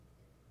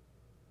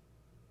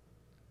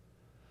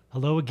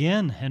Hello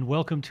again, and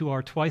welcome to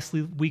our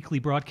twice-weekly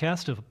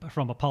broadcast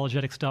from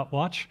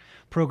Apologetics.Watch,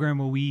 program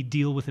where we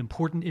deal with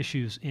important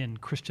issues in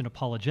Christian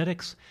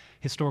apologetics,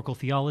 historical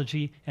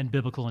theology, and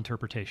biblical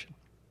interpretation.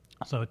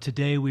 So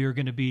today we are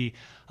going to be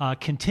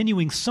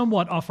continuing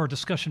somewhat off our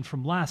discussion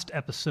from last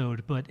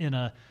episode, but in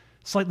a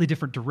slightly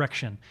different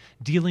direction,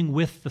 dealing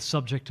with the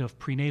subject of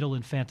prenatal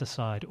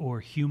infanticide or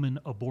human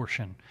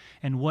abortion,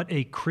 and what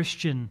a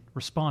Christian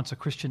response, a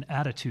Christian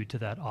attitude to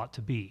that ought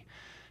to be.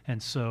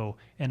 And so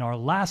in our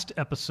last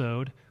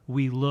episode,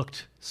 we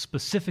looked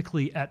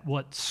specifically at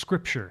what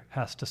Scripture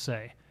has to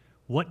say,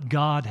 what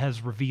God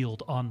has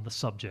revealed on the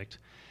subject.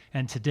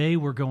 And today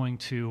we're going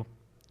to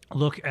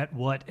look at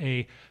what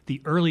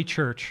the early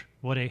church,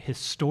 what a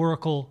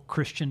historical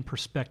Christian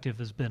perspective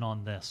has been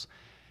on this.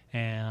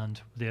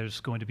 And there's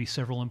going to be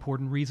several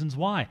important reasons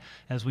why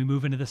as we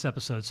move into this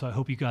episode, so I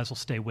hope you guys will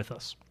stay with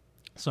us.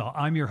 So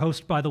I'm your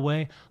host, by the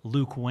way,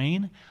 Luke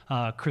Wayne,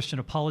 Christian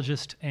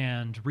apologist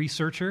and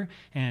researcher,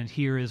 and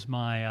here is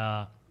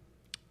my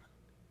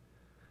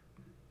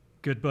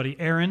good buddy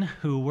Aaron,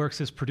 who works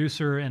as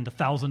producer and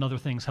 1,000 other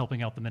things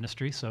helping out the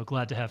ministry, so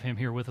glad to have him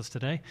here with us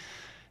today.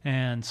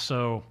 And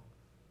so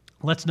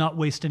let's not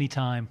waste any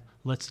time.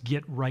 Let's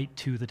get right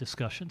to the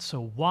discussion.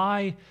 So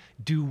why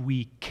do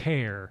we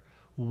care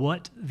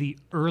what the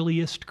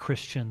earliest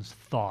Christians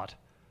thought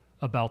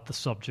about the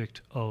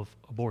subject of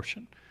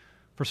abortion?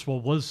 First of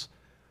all,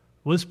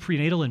 was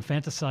prenatal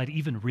infanticide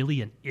even really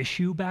an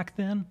issue back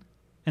then?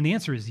 And the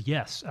answer is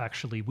yes,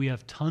 actually. We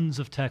have tons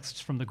of texts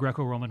from the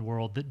Greco-Roman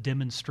world that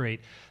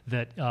demonstrate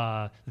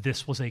that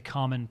this was a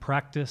common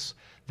practice.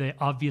 They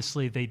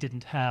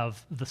didn't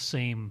have the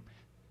same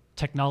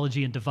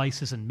technology and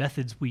devices and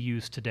methods we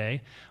use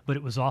today, but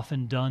it was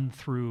often done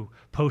through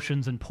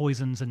potions and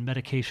poisons and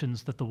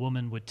medications that the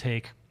woman would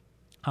take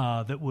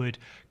that would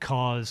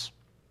cause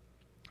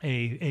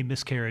a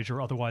miscarriage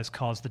or otherwise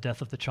cause the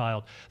death of the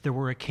child. There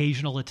were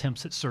occasional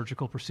attempts at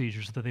surgical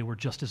procedures that they were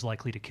just as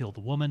likely to kill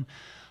the woman.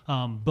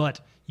 But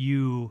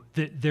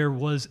there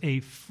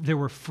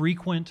were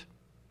frequent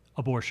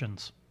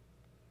abortions,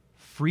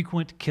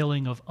 frequent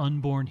killing of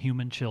unborn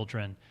human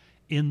children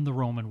in the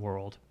Roman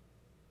world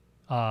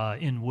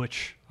in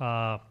which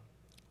the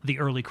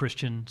early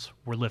Christians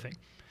were living.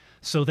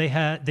 So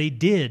they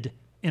did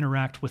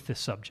interact with this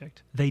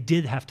subject. They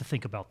did have to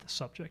think about this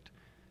subject.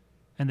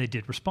 And they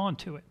did respond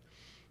to it.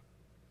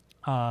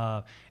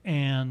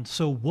 And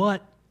so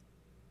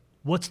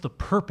what's the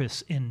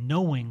purpose in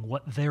knowing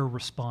what their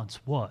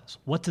response was?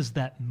 What does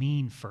that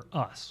mean for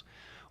us?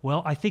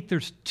 Well, I think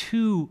there's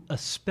two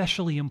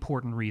especially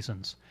important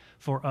reasons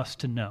for us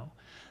to know.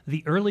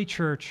 The early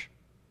church,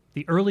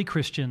 the early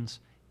Christians,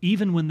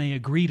 even when they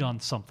agreed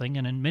on something,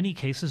 and in many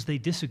cases they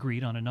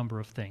disagreed on a number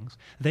of things,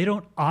 they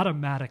don't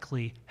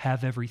automatically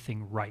have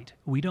everything right.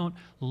 We don't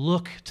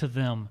look to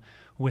them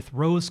with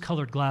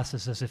rose-colored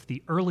glasses as if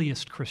the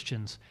earliest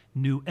Christians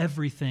knew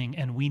everything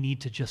and we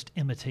need to just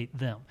imitate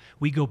them.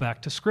 We go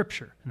back to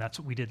Scripture, and that's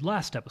what we did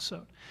last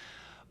episode.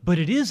 But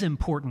it is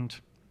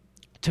important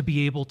to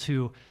be able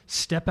to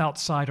step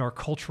outside our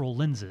cultural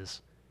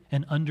lenses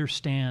and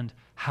understand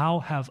how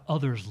have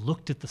others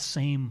looked at the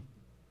same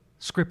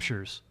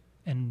Scriptures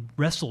and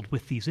wrestled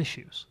with these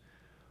issues.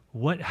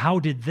 How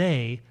did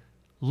they,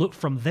 look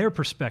from their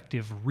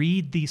perspective,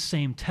 read these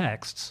same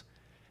texts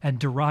and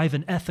derive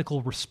an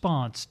ethical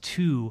response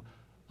to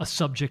a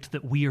subject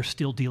that we are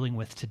still dealing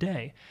with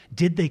today?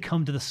 Did they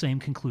come to the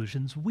same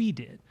conclusions we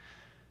did?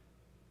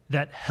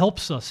 That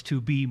helps us to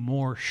be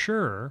more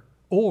sure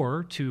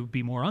or to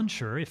be more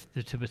unsure,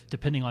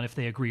 depending on if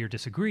they agree or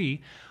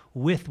disagree,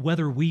 with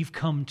whether we've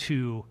come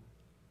to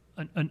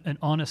an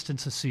honest and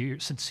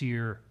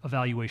sincere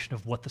evaluation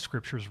of what the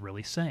Scripture is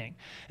really saying.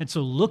 And so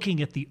looking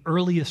at the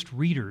earliest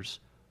readers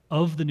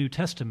of the New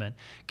Testament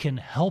can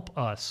help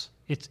us.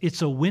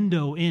 It's a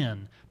window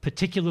in,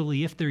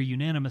 particularly if they're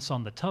unanimous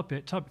on the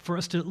topic, for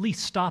us to at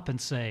least stop and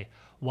say,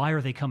 why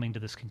are they coming to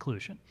this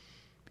conclusion?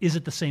 Is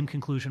it the same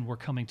conclusion we're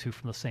coming to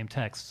from the same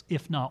texts?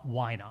 If not,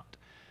 why not?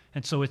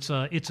 And so it's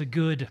a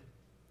good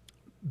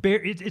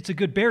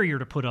barrier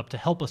to put up to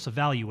help us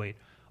evaluate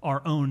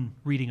our own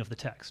reading of the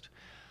text.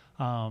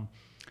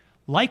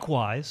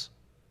 Likewise,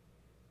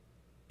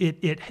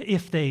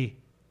 if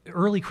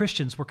early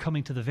Christians were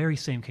coming to the very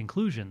same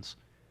conclusions,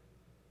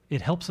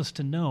 it helps us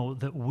to know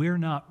that we're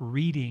not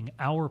reading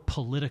our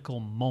political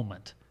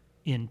moment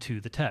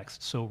into the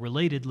text. So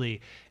relatedly,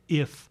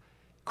 if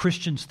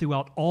Christians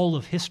throughout all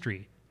of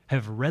history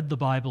have read the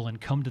Bible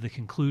and come to the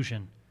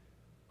conclusion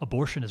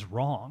abortion is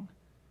wrong,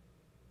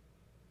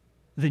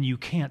 then you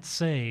can't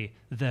say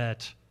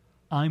that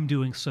I'm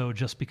doing so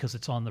just because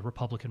it's on the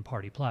Republican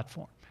Party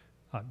platform.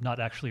 I'm not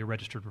actually a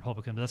registered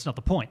Republican, but that's not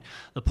the point.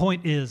 The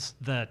point is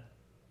that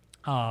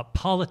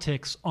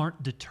politics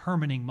aren't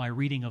determining my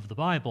reading of the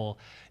Bible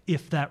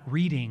if that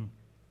reading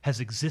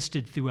has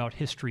existed throughout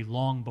history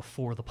long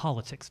before the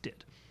politics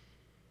did.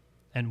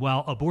 And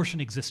while abortion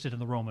existed in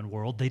the Roman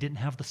world, they didn't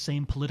have the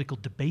same political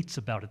debates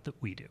about it that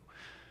we do.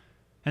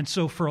 And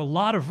so for a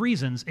lot of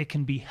reasons, it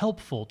can be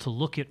helpful to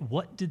look at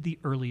what did the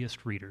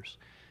earliest readers.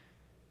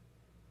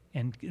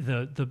 And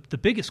the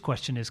biggest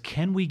question is,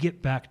 can we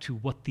get back to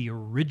what the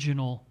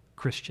original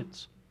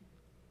Christians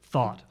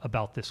thought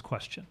about this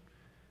question?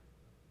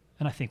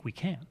 And I think we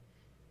can.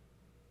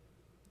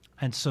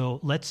 And so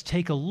let's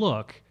take a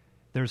look.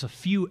 There's a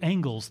few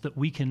angles that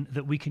we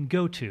can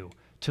go to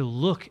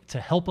look to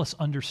help us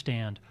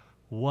understand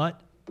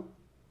what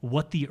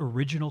the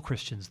original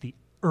Christians, the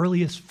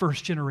earliest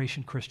first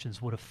generation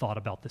Christians, would have thought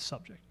about this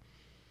subject.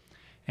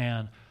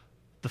 And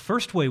the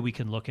first way we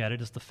can look at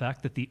it is the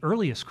fact that the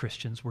earliest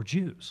Christians were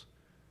Jews.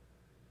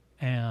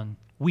 And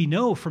we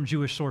know from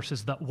Jewish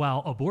sources that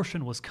while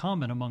abortion was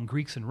common among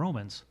Greeks and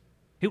Romans,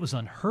 it was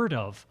unheard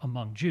of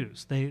among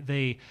Jews.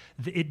 They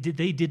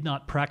did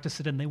not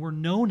practice it, and they were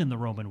known in the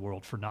Roman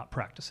world for not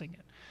practicing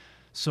it.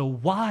 So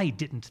why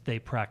didn't they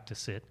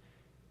practice it?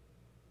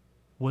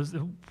 Was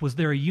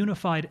there a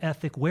unified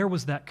ethic? Where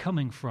was that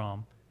coming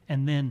from?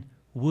 And then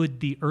would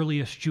the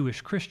earliest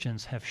Jewish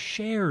Christians have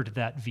shared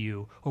that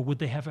view, or would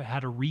they have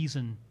had a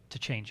reason to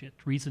change it,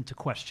 reason to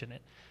question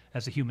it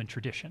as a human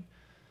tradition?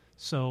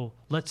 So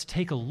let's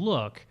take a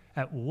look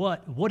at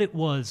what it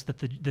was that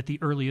the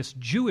earliest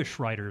Jewish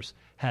writers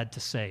had to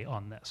say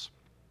on this.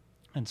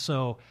 And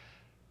so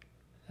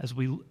as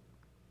we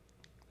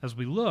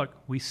look,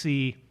 we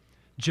see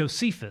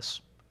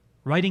Josephus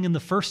writing in the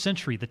 1st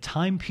century, the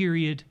time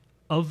period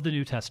of the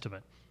New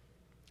Testament.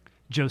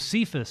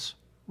 Josephus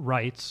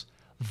writes,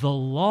 "The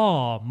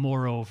law,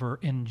 moreover,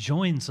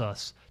 enjoins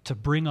us to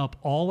bring up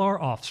all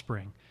our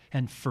offspring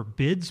and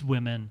forbids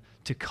women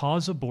to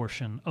cause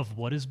abortion of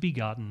what is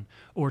begotten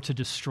or to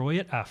destroy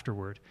it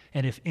afterward.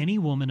 And if any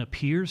woman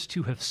appears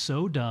to have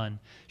so done,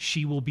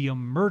 she will be a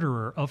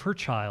murderer of her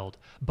child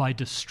by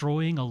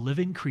destroying a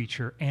living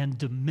creature and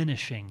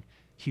diminishing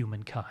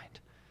humankind."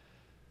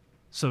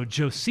 So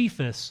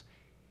Josephus,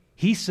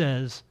 he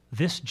says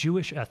this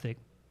Jewish ethic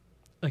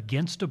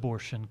against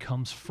abortion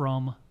comes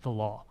from the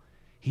law.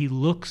 He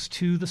looks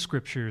to the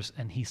scriptures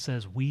and he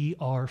says we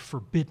are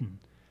forbidden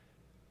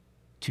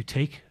to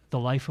take the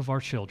life of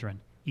our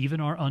children, even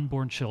our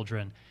unborn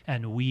children,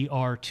 and we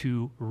are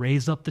to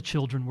raise up the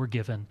children we're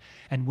given.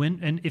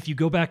 And if you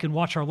go back and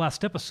watch our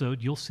last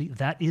episode, you'll see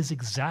that is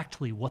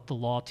exactly what the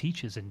law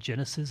teaches in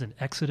Genesis and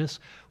Exodus.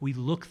 We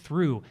look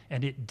through,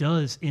 and it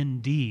does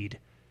indeed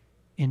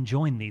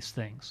enjoin these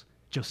things.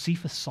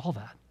 Josephus saw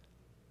that.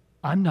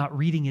 I'm not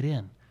reading it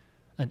in.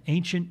 An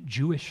ancient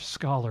Jewish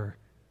scholar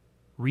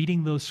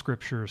reading those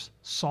scriptures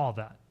saw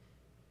that.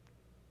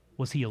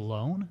 Was he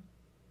alone?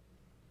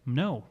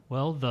 No.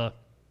 Well, the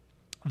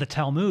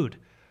Talmud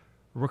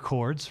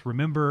records.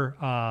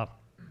 Remember,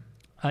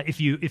 if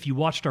you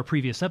watched our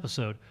previous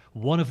episode,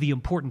 one of the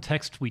important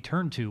texts we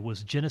turned to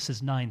was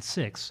Genesis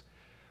 9:6,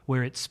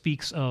 where it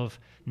speaks of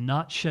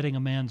not shedding a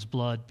man's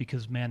blood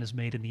because man is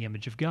made in the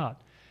image of God.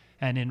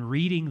 And in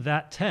reading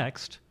that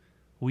text,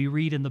 we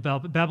read in the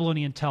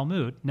Babylonian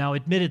Talmud. Now,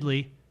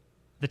 admittedly,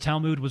 the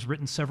Talmud was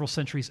written several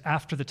centuries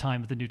after the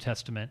time of the New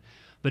Testament,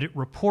 but it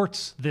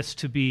reports this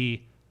to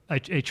be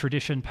a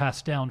tradition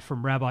passed down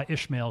from Rabbi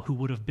Ishmael, who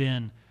would have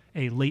been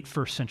a late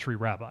 1st century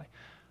rabbi.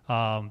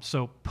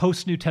 So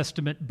post-New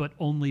Testament, but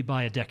only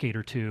by a decade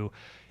or two,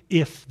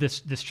 if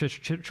this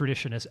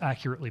tradition is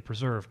accurately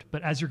preserved.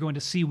 But as you're going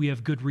to see, we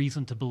have good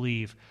reason to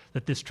believe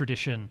that this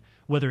tradition,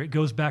 whether it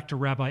goes back to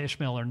Rabbi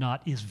Ishmael or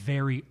not, is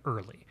very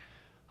early.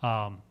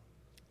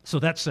 So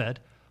that said,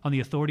 on the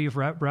authority of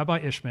Rabbi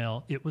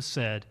Ishmael, it was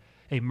said,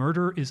 a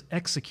murderer is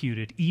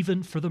executed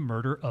even for the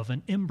murder of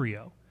an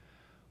embryo.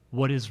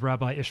 What is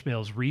Rabbi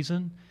Ishmael's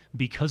reason?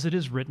 Because it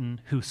is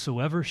written,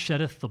 whosoever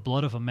sheddeth the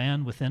blood of a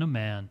man within a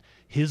man,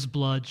 his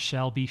blood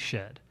shall be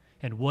shed.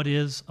 And what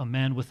is a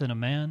man within a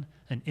man?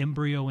 An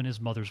embryo in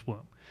his mother's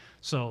womb.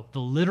 So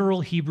the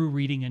literal Hebrew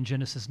reading in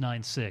Genesis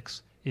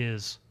 9:6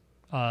 is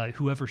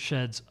whoever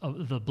sheds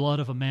the blood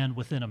of a man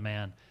within a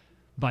man,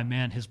 by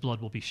man his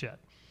blood will be shed.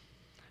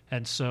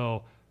 And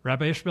so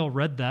Rabbi Ishmael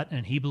read that,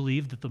 and he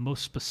believed that the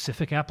most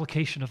specific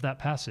application of that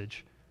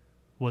passage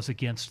was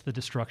against the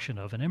destruction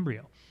of an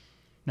embryo.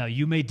 Now,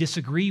 you may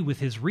disagree with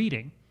his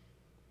reading,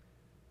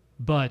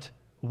 but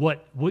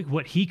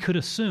what he could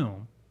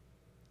assume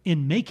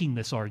in making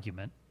this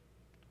argument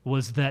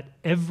was that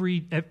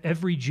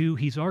every Jew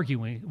he's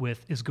arguing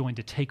with is going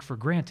to take for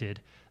granted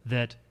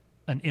that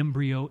an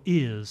embryo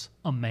is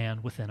a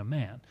man within a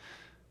man.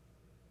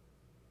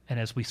 And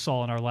as we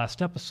saw in our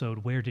last episode,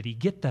 where did he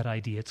get that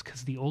idea? It's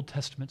because the Old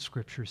Testament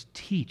scriptures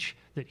teach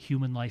that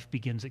human life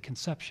begins at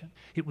conception.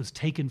 It was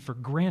taken for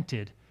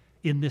granted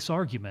in this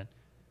argument,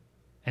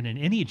 and in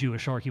any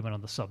Jewish argument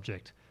on the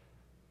subject,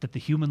 that the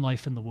human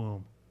life in the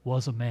womb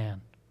was a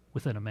man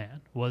within a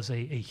man, was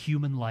a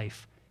human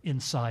life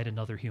inside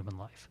another human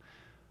life.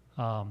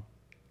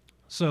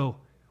 So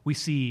we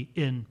see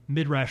in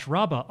Midrash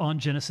Rabbah on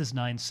Genesis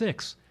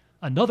 9:6,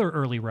 another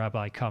early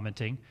rabbi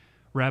commenting,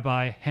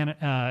 Rabbi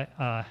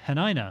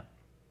Hanina,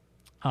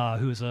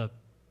 who is a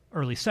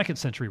early 2nd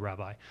century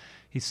rabbi.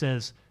 He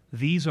says,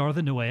 these are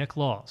the Noahic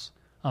laws.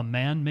 A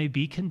man may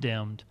be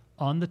condemned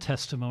on the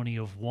testimony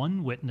of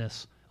one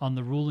witness, on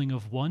the ruling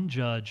of one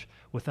judge,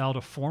 without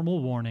a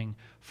formal warning,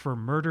 for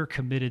murder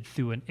committed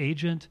through an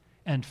agent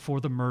and for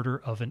the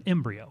murder of an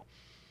embryo.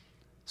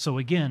 So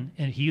again,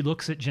 and he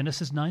looks at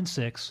Genesis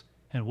 9:6,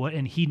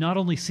 and he not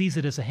only sees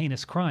it as a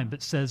heinous crime,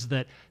 but says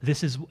that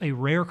this is a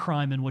rare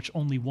crime in which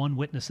only one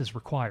witness is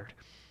required.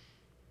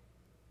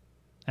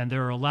 And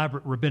there are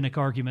elaborate rabbinic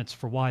arguments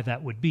for why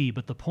that would be,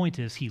 but the point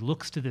is he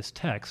looks to this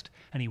text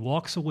and he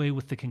walks away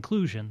with the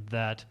conclusion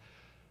that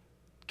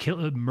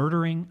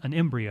murdering an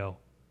embryo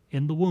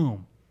in the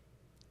womb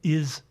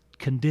is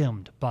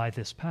condemned by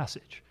this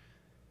passage,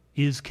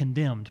 is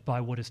condemned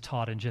by what is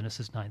taught in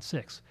Genesis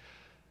 9:6.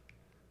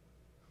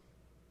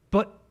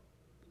 But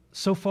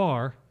so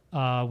far,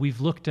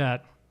 we've looked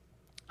at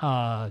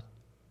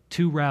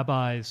two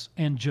rabbis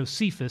and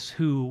Josephus,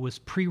 who was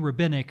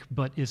pre-rabbinic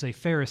but is a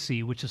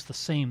Pharisee, which is the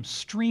same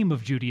stream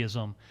of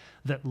Judaism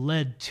that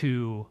led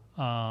to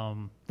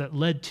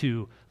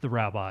the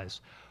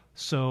rabbis.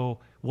 So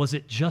was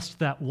it just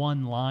that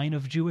one line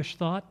of Jewish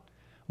thought?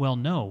 Well,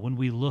 no. When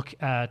we look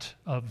at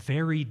a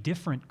very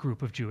different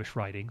group of Jewish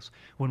writings,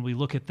 when we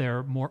look at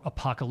their more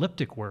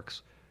apocalyptic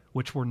works,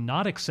 which were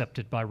not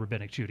accepted by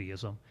rabbinic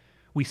Judaism,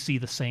 we see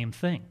the same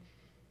thing.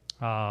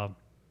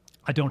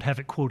 I don't have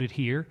it quoted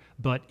here,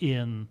 but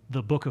in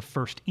the book of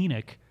First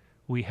Enoch,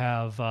 we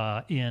have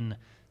in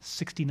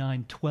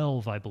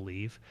 69:12, I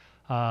believe,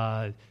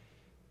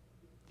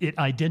 it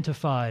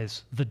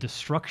identifies the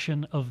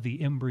destruction of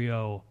the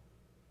embryo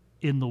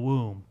in the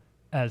womb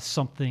as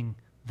something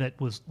that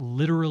was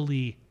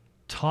literally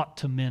taught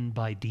to men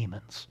by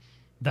demons.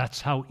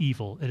 That's how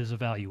evil it is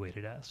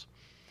evaluated as.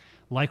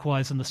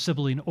 Likewise, in the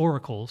Sibylline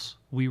Oracles,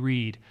 we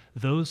read,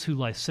 "Those who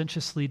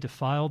licentiously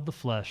defiled the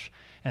flesh,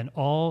 and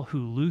all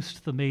who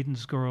loosed the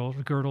maiden's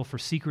girdle for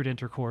secret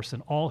intercourse,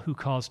 and all who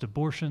caused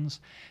abortions,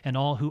 and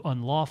all who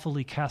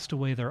unlawfully cast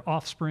away their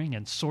offspring,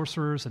 and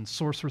sorcerers and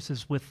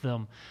sorceresses with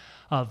them,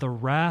 the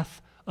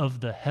wrath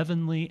of the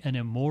heavenly and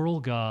immoral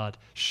God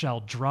shall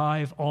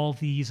drive all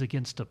these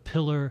against a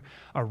pillar,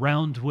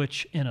 around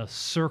which in a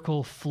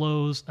circle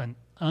flows an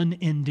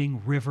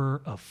unending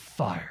river of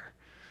fire."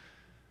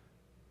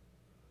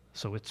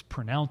 So it's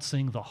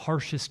pronouncing the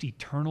harshest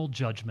eternal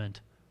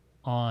judgment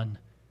on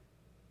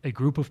a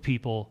group of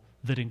people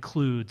that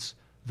includes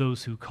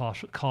those who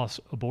cause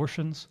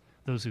abortions,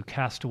 those who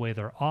cast away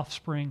their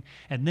offspring.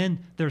 And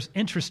then there's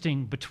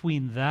interesting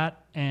between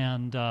that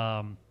and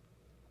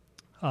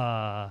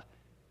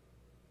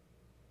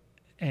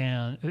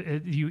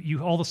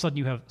you all of a sudden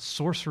you have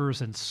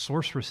sorcerers and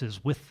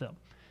sorceresses with them.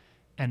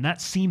 And that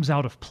seems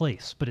out of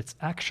place, but it's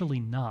actually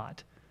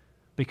not,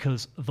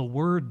 because the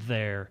word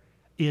there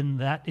in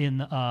that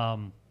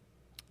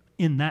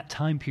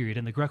time period,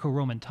 in the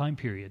Greco-Roman time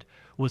period,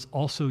 was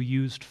also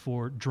used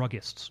for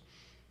druggists,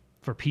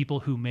 for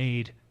people who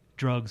made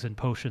drugs and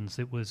potions.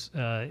 It was,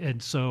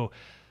 and so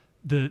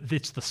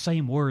it's the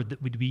same word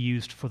that would be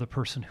used for the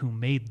person who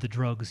made the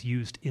drugs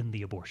used in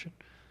the abortion.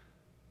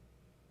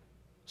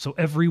 So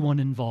everyone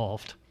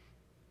involved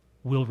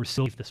will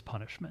receive this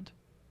punishment.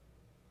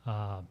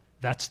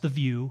 That's the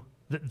view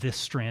that this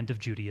strand of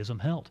Judaism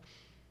held.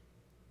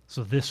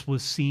 So this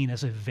was seen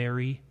as a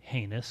very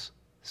heinous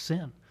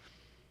sin.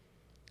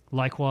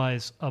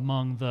 Likewise,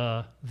 among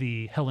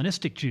the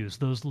Hellenistic Jews,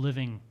 those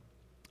living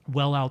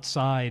well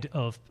outside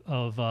of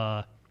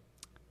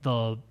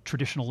the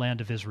traditional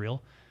land of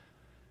Israel,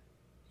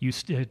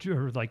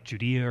 or like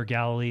Judea or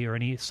Galilee or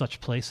any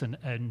such place,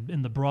 and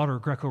in the broader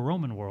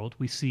Greco-Roman world,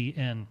 we see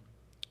in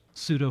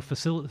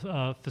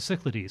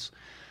Pseudo-Thucydides,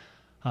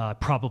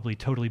 probably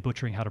totally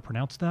butchering how to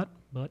pronounce that,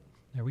 but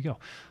there we go.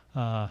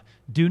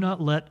 Do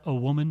not let a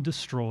woman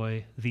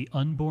destroy the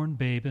unborn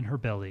babe in her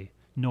belly,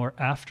 nor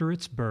after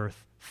its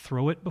birth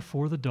throw it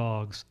before the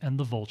dogs and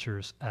the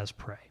vultures as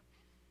prey.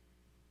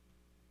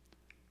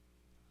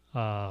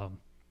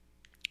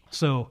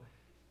 So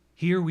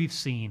here we've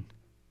seen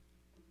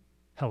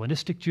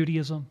Hellenistic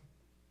Judaism,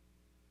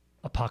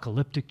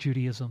 apocalyptic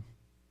Judaism,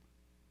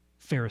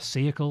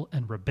 Pharisaical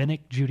and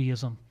rabbinic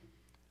Judaism,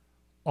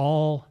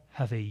 all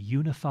have a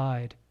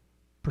unified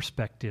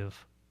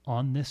perspective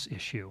on this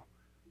issue.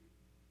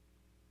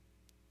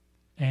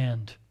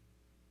 And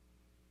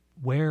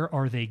where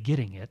are they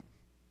getting it?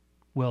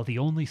 Well, the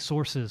only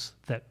sources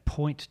that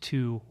point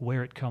to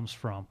where it comes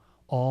from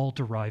all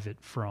derive it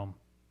from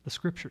the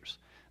Scriptures.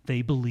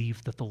 They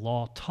believed that the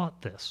law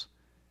taught this,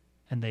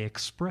 and they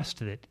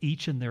expressed it,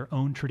 each in their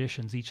own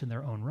traditions, each in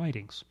their own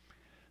writings,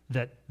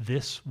 that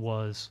this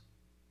was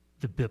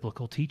the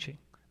biblical teaching.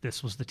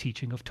 This was the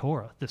teaching of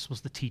Torah. This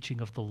was the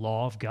teaching of the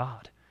law of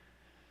God.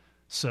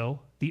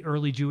 So the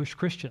early Jewish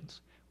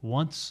Christians,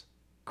 once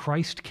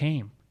Christ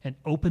came and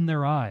opened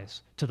their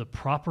eyes to the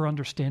proper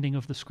understanding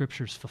of the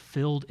Scriptures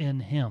fulfilled in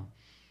Him,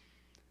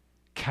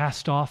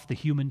 cast off the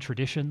human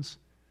traditions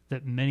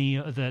that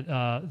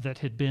that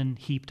had been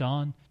heaped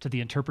on to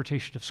the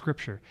interpretation of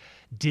Scripture,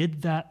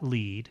 did that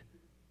lead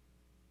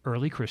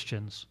early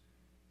Christians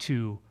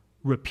to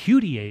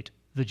repudiate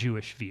the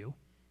Jewish view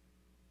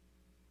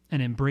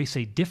and embrace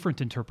a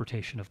different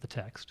interpretation of the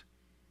text?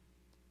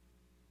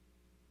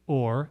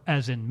 Or,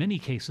 as in many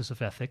cases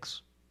of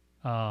ethics,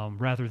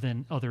 rather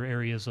than other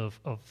areas of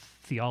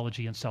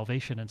theology and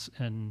salvation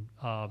and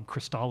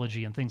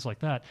Christology and things like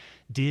that,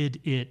 did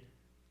it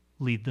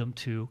lead them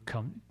to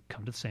come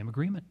to the same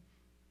agreement,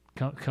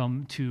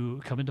 come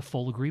into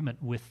full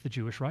agreement with the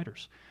Jewish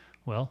writers?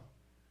 Well,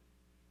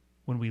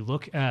 when we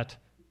look at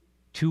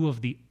two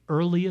of the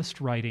earliest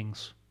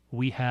writings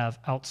we have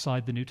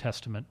outside the New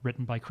Testament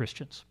written by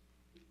Christians,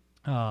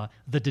 the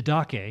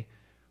Didache,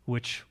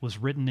 which was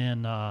written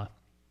in,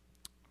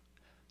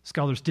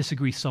 scholars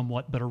disagree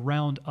somewhat, but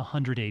around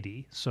 100 AD,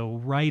 so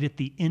right at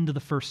the end of the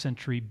first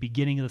century,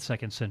 beginning of the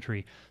second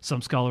century.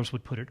 Some scholars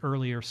would put it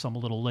earlier, some a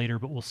little later,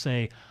 but we'll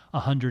say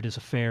 100 is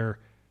a fair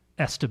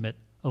estimate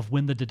of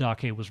when the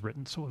Didache was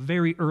written. So a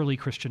very early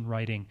Christian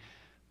writing,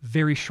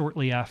 very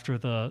shortly after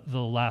the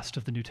last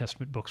of the New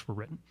Testament books were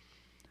written.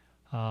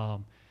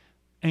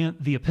 And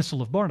the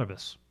Epistle of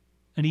Barnabas,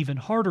 an even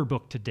harder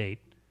book to date,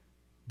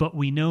 but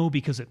we know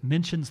because it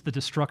mentions the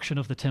destruction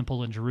of the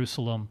temple in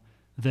Jerusalem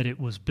that it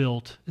was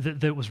built,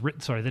 that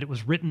it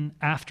was written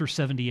after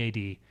 70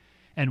 AD,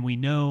 and we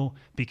know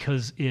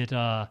because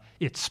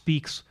it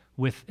speaks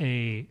with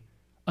an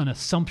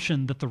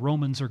assumption that the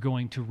Romans are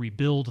going to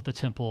rebuild the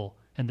temple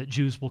and that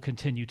Jews will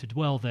continue to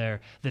dwell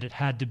there, that it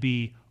had to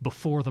be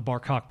before the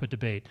Bar Kokhba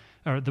debate,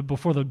 or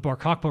before the Bar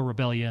Kokhba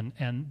rebellion,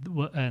 and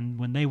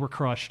when they were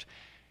crushed,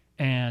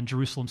 and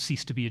Jerusalem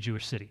ceased to be a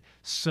Jewish city.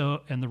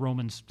 So, and the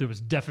Romans, there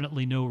was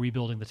definitely no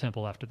rebuilding the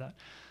temple after that.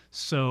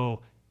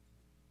 So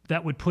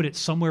that would put it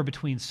somewhere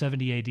between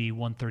 70 AD,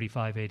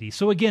 135 AD.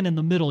 So again, in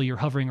the middle, you're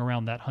hovering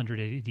around that 100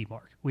 AD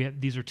mark.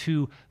 These are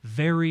two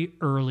very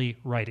early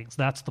writings.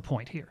 That's the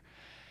point here.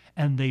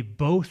 And they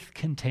both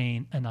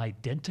contain an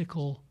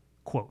identical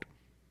quote.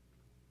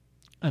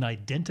 An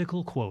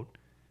identical quote,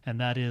 and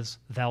that is,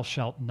 "Thou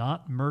shalt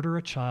not murder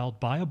a child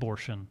by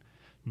abortion,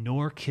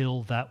 nor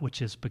kill that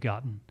which is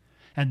begotten."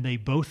 And they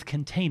both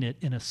contain it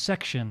in a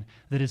section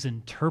that is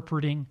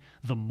interpreting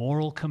the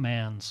moral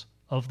commands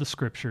of the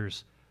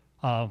Scriptures,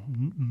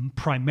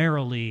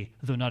 primarily,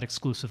 though not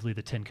exclusively,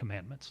 the Ten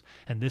Commandments.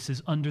 And this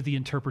is under the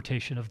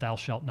interpretation of "thou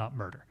shalt not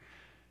murder."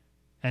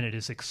 And it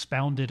is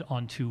expounded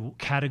onto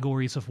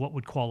categories of what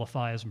would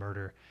qualify as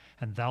murder.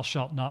 And "thou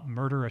shalt not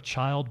murder a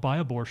child by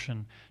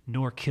abortion,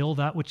 nor kill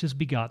that which is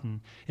begotten"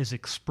 is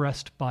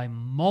expressed by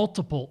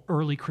multiple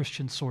early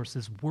Christian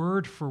sources,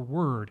 word for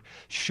word,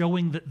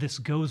 showing that this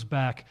goes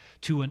back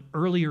to an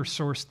earlier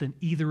source than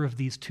either of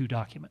these two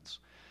documents.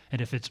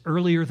 And if it's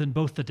earlier than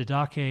both the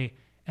Didache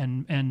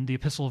and the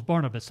Epistle of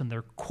Barnabas, and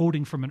they're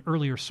quoting from an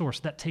earlier source,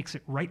 that takes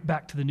it right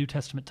back to the New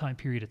Testament time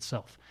period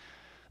itself.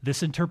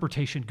 This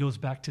interpretation goes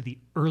back to the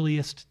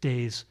earliest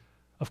days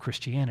of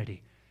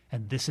Christianity.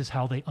 And this is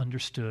how they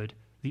understood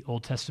the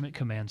Old Testament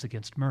commands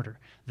against murder,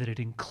 that it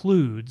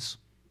includes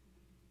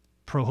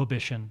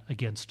prohibition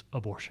against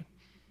abortion.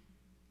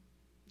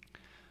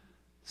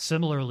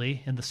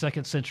 Similarly, in the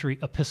second century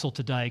Epistle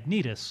to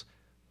Diognetus,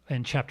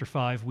 in chapter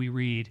 5, we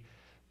read,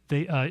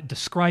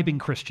 describing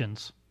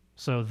Christians,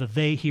 so the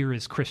 "they" here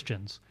is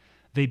Christians.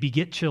 "They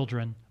beget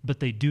children, but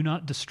they do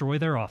not destroy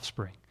their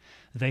offspring.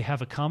 They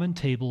have a common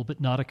table,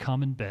 but not a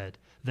common bed.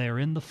 They are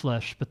in the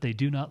flesh, but they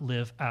do not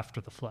live after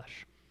the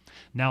flesh."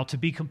 Now, to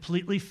be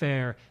completely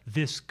fair,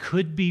 this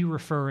could be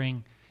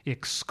referring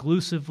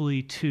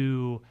exclusively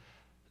to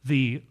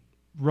the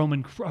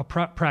Roman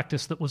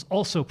practice that was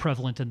also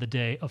prevalent in the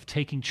day of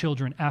taking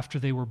children after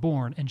they were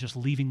born and just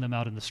leaving them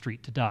out in the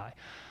street to die.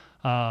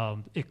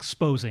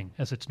 Exposing,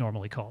 as it's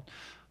normally called,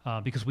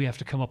 because we have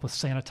to come up with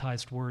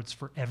sanitized words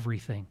for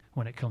everything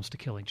when it comes to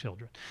killing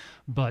children.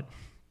 But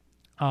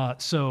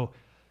so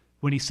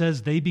when he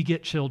says "they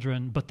beget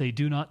children, but they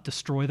do not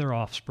destroy their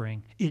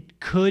offspring," it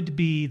could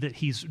be that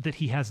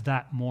he has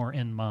that more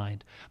in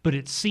mind. But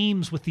it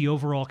seems, with the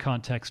overall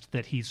context,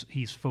 that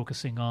he's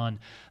focusing on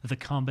the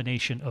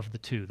combination of the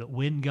two, that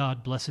when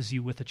God blesses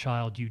you with a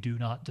child, you do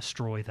not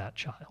destroy that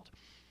child.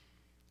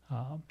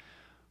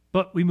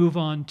 But we move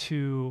on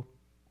to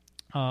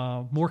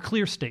more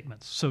clear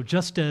statements. So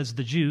just as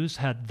the Jews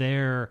had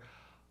their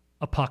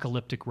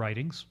apocalyptic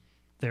writings,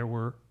 there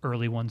were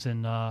early ones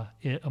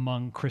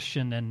among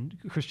Christian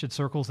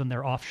circles and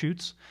their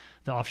offshoots,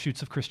 the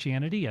offshoots of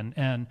Christianity,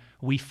 and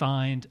we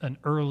find an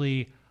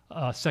early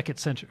second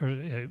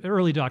century,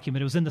 early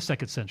document. It was in the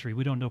second century.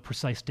 We don't know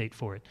precise date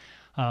for it,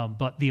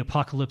 but the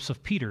Apocalypse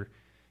of Peter.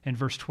 In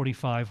verse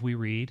 25, we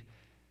read,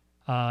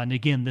 and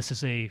again, this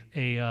is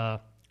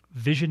a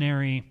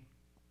visionary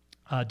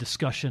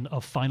discussion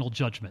of final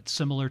judgment,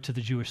 similar to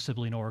the Jewish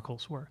Sibylline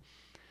oracles were.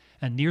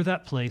 "And near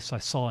that place I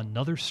saw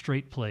another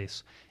straight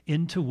place,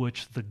 into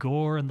which the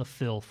gore and the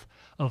filth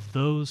of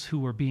those who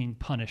were being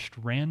punished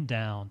ran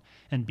down,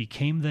 and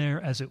became there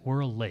as it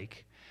were a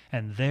lake.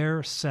 And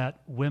there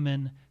sat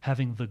women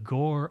having the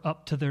gore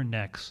up to their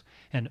necks,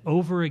 and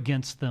over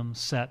against them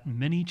sat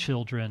many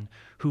children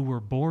who were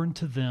born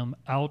to them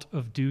out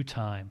of due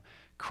time,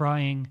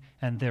 crying,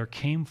 and there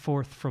came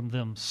forth from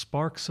them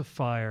sparks of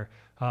fire,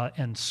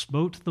 and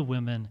smote the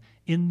women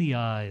in the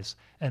eyes,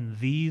 and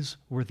these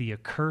were the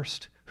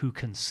accursed who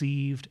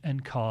conceived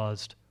and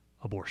caused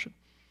abortion."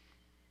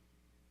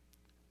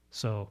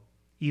 So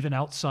even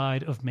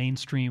outside of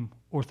mainstream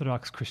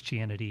Orthodox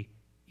Christianity,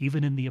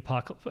 even in the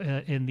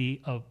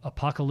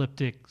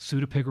apocalyptic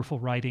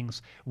pseudepigraphal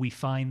writings, we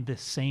find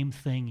this same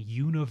thing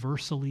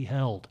universally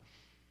held,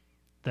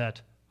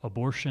 that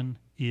abortion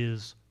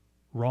is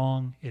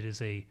wrong, it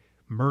is a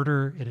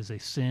murder, it is a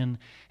sin,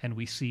 and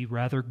we see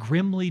rather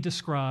grimly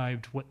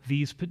described what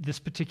this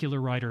particular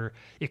writer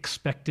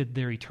expected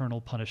their eternal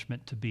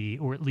punishment to be,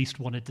 or at least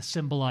wanted to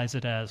symbolize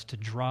it as, to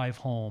drive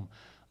home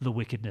the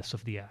wickedness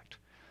of the act.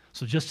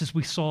 So just as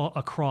we saw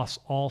across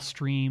all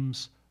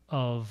streams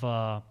of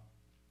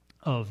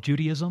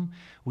Judaism,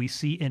 we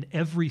see in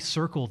every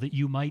circle that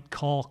you might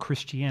call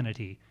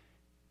Christianity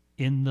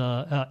in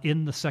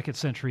the second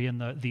century, in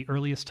the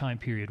earliest time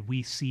period,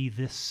 we see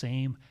this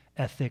same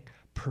ethic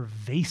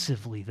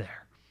pervasively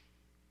there.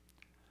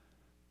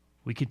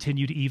 We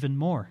continue to even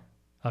more.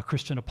 A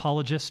Christian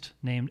apologist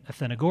named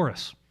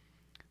Athenagoras,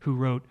 who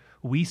wrote,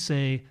 "We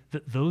say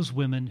that those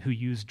women who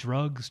use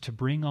drugs to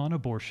bring on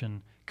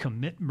abortion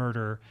commit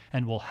murder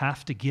and will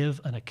have to give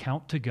an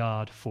account to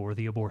God for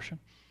the abortion."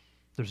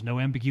 There's no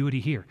ambiguity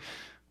here.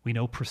 We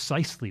know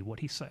precisely what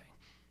he's saying.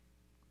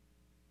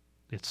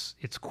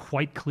 It's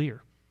quite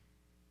clear.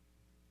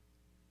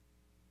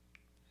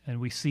 And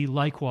we see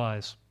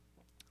likewise,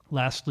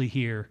 lastly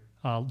here,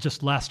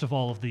 just last of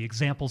all of the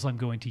examples I'm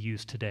going to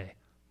use today,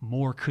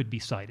 more could be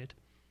cited.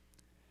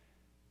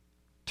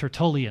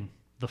 Tertullian,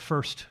 the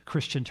first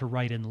Christian to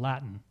write in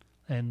Latin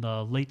in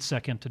the late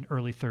 2nd and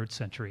early 3rd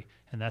century,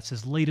 and that's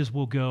as late as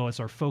we'll go, as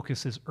our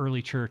focus is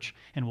early church,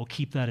 and we'll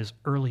keep that as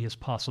early as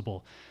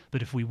possible.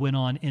 But if we went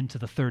on into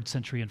the 3rd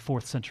century and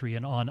 4th century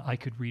and on, I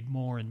could read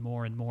more and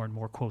more and more and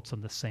more quotes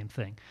on this same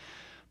thing.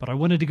 But I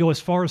wanted to go as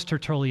far as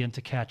Tertullian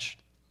to catch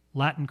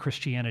Latin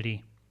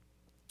Christianity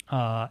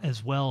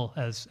as well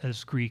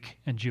as Greek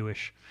and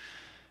Jewish.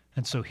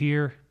 And so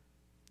here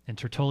in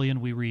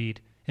Tertullian we read,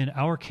 "In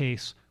our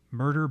case,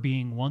 murder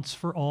being once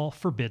for all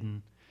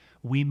forbidden,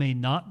 we may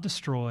not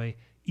destroy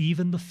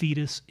even the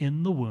fetus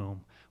in the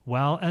womb,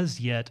 while as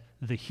yet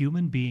the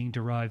human being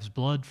derives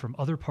blood from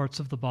other parts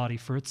of the body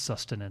for its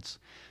sustenance.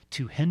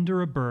 To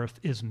hinder a birth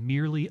is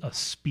merely a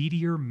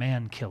speedier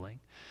man-killing,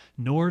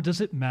 nor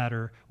does it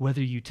matter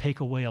whether you take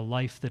away a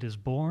life that is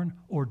born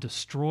or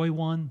destroy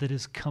one that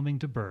is coming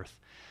to birth.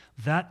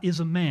 That is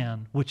a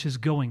man which is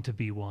going to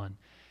be one.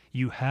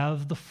 You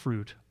have the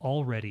fruit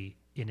already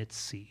in its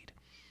seed."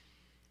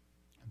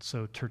 And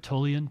so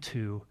Tertullian,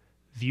 too,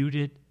 viewed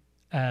it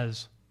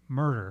as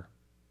murder.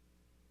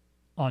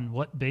 On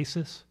what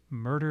basis?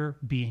 Murder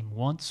being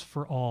once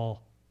for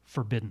all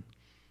forbidden.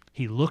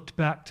 He looked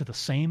back to the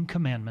same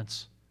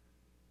commandments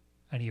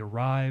and he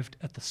arrived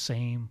at the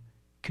same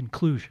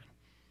conclusion.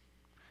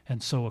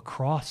 And so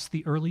across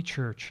the early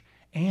church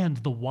and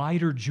the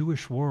wider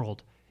Jewish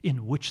world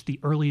in which the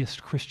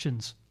earliest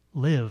Christians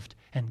lived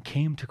and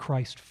came to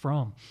Christ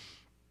from,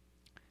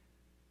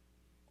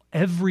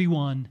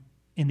 everyone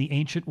in the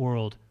ancient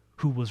world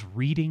who was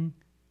reading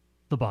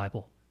the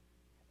Bible,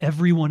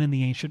 everyone in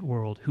the ancient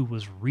world who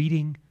was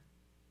reading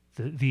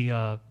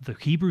the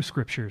Hebrew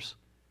Scriptures,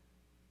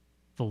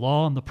 the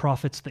law and the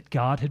prophets that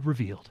God had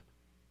revealed,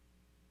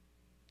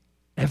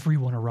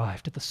 everyone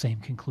arrived at the same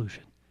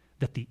conclusion,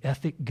 that the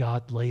ethic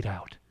God laid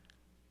out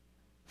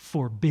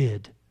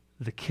forbid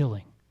the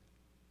killing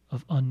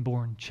of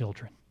unborn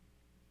children.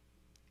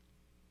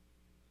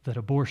 That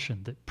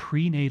abortion, that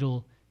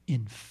prenatal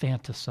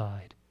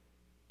infanticide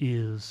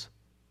is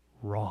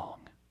wrong.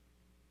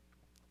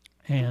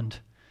 And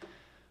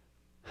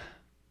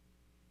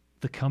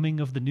the coming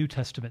of the New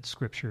Testament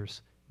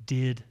scriptures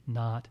did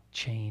not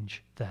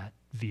change that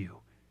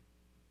view.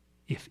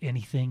 If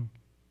anything,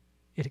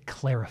 it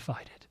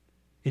clarified it.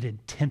 It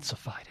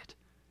intensified it.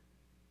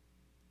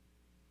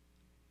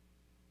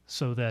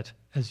 So that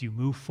as you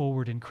move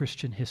forward in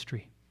Christian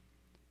history,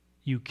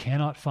 you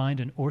cannot find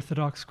an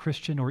Orthodox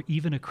Christian or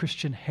even a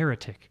Christian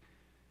heretic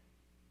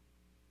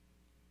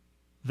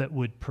that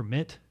would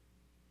permit,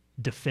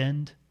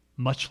 defend,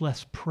 much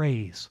less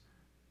praise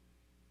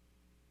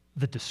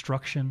the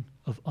destruction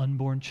of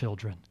unborn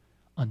children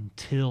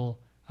until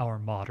our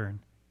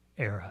modern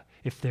era.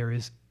 If there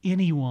is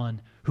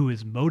anyone who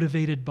is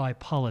motivated by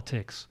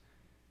politics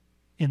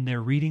in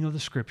their reading of the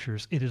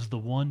Scriptures, it is the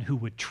one who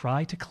would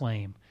try to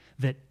claim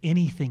that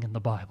anything in the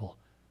Bible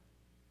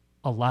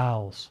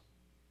allows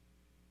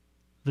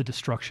the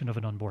destruction of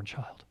an unborn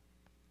child,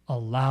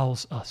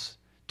 allows us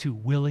to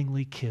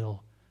willingly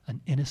kill an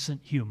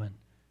innocent human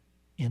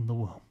in the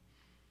womb.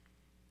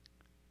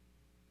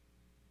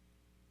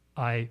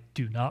 I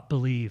do not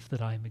believe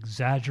that I am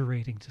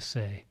exaggerating to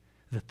say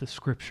that the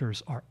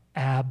Scriptures are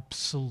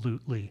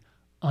absolutely,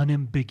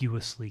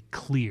 unambiguously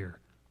clear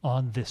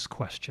on this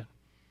question.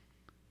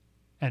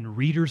 And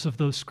readers of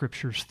those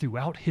Scriptures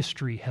throughout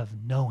history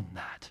have known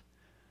that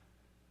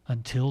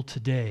until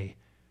today,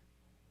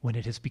 when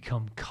it has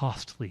become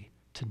costly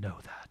to know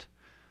that.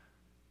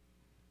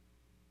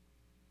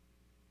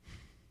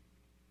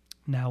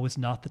 Now is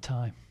not the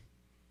time,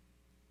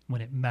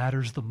 when it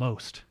matters the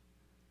most,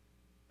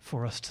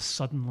 for us to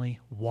suddenly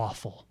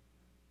waffle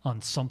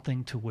on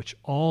something to which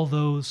all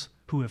those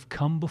who have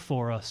come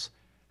before us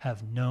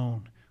have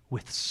known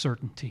with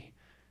certainty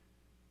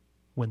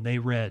when they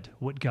read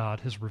what God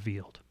has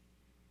revealed.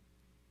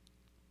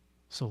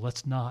 So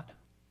let's not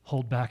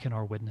hold back in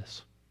our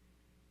witness.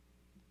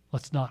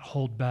 Let's not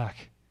hold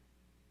back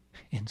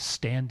in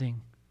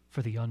standing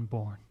for the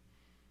unborn.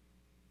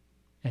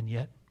 And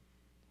yet,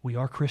 we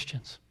are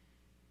Christians.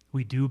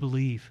 We do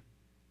believe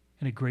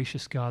in a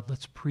gracious God.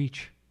 Let's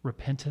preach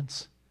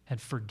repentance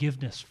and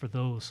forgiveness for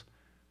those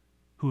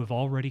who have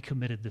already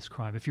committed this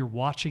crime. If you're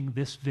watching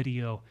this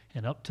video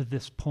and up to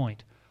this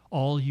point,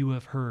 all you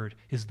have heard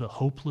is the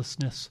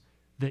hopelessness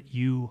that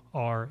you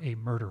are a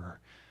murderer.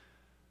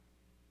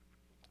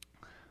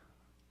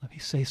 Let me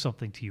say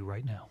something to you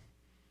right now.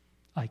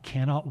 I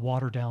cannot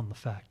water down the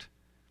fact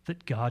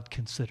that God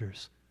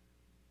considers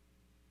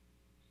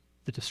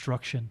the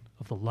destruction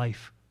of the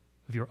life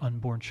of your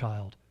unborn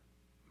child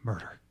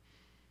murder.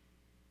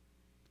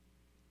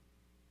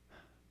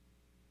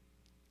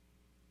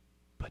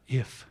 But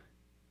if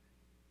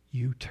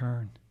you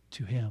turn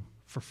to him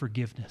for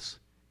forgiveness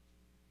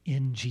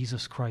in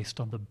Jesus Christ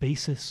on the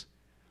basis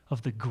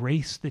of the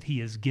grace that he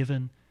has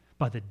given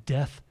by the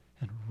death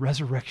and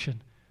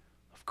resurrection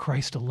of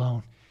Christ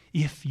alone,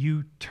 if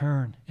you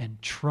turn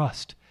and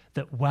trust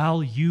that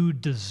while you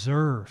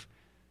deserve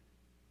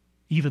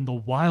even the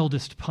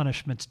wildest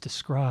punishments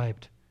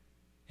described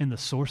in the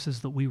sources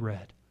that we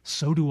read,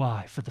 so do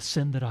I for the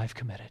sin that I've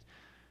committed.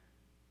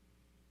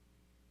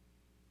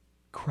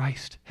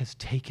 Christ has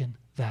taken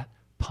that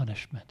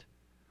punishment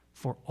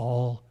for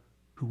all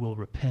who will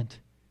repent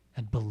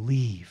and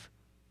believe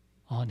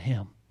on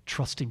him,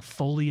 trusting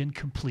fully and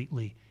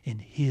completely in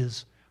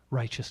his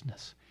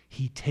righteousness.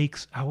 He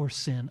takes our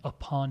sin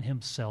upon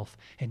himself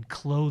and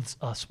clothes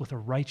us with a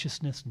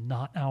righteousness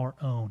not our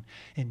own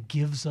and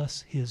gives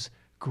us his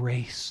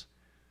grace.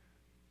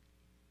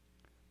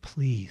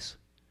 Please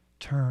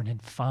turn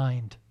and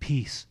find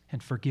peace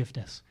and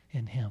forgiveness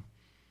in him.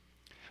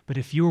 But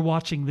if you're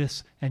watching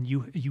this and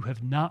you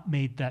have not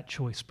made that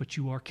choice, but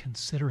you are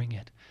considering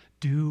it,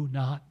 do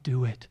not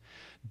do it.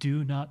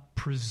 Do not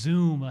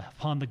presume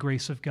upon the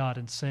grace of God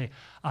and say,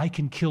 I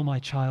can kill my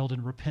child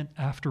and repent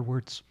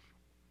afterwards.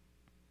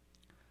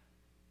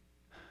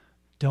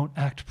 Don't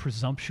act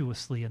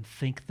presumptuously and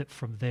think that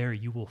from there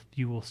you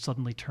will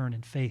suddenly turn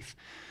in faith.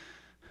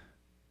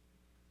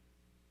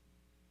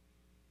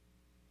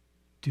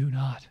 Do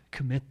not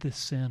commit this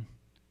sin.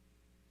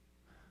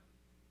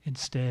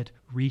 Instead,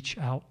 reach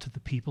out to the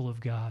people of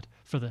God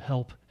for the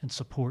help and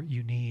support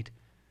you need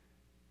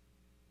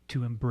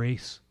to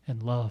embrace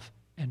and love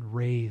and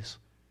raise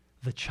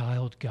the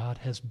child God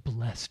has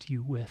blessed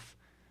you with.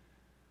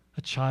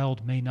 A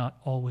child may not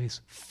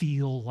always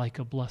feel like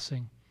a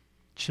blessing.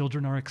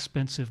 Children are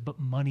expensive, but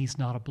money's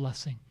not a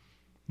blessing,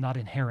 not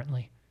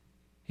inherently.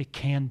 It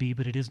can be,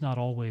 but it is not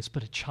always.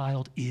 But a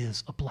child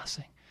is a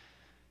blessing.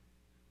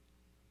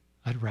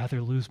 I'd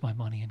rather lose my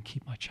money and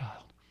keep my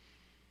child.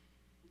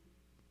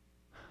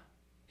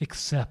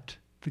 Accept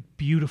the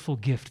beautiful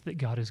gift that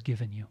God has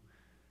given you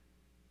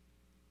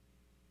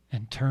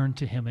and turn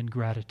to him in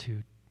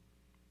gratitude,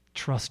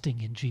 trusting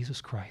in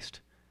Jesus Christ,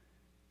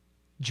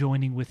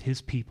 joining with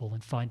his people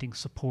and finding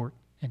support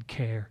and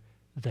care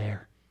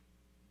there.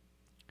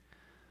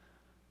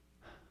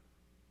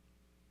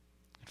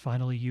 And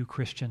finally, you,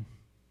 Christian,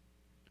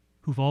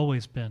 who've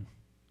always been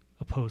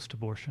opposed to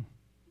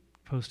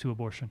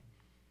abortion,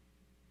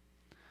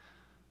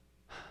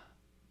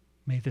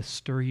 may this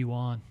stir you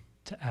on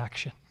to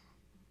action,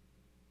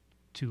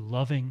 to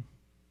loving,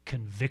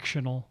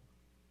 convictional,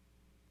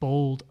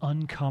 bold,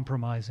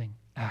 uncompromising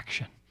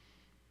action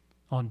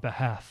on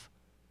behalf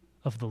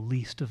of the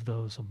least of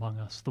those among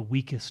us, the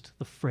weakest,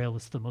 the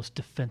frailest, the most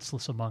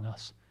defenseless among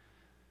us,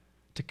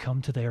 to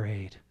come to their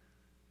aid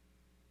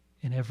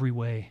in every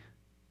way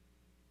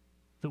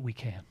that we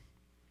can.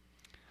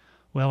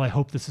 Well, I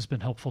hope this has been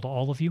helpful to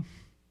all of you.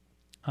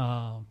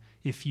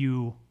 If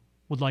you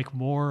would like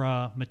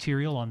more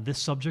material on this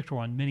subject or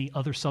on many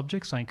other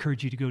subjects, I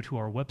encourage you to go to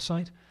our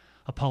website,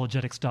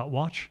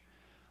 apologetics.watch,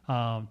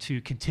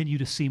 to continue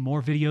to see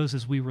more videos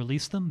as we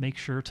release them. Make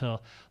sure to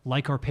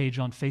like our page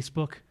on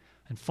Facebook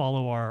and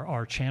follow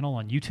our channel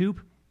on YouTube.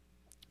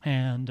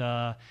 And,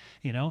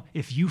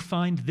 if you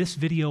find this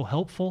video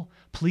helpful,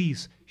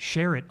 please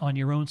share it on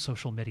your own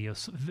social media,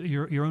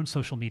 your own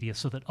social media,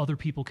 so that other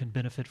people can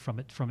benefit from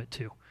it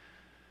too.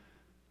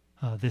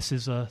 This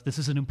is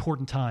an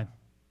important time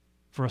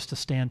for us to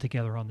stand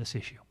together on this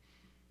issue.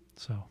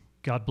 So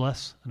God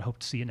bless, and I hope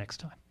to see you next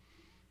time.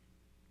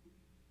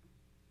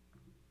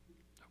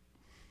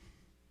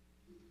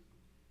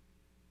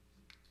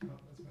 Oh,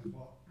 that's my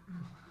fault.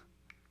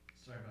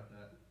 Sorry about that.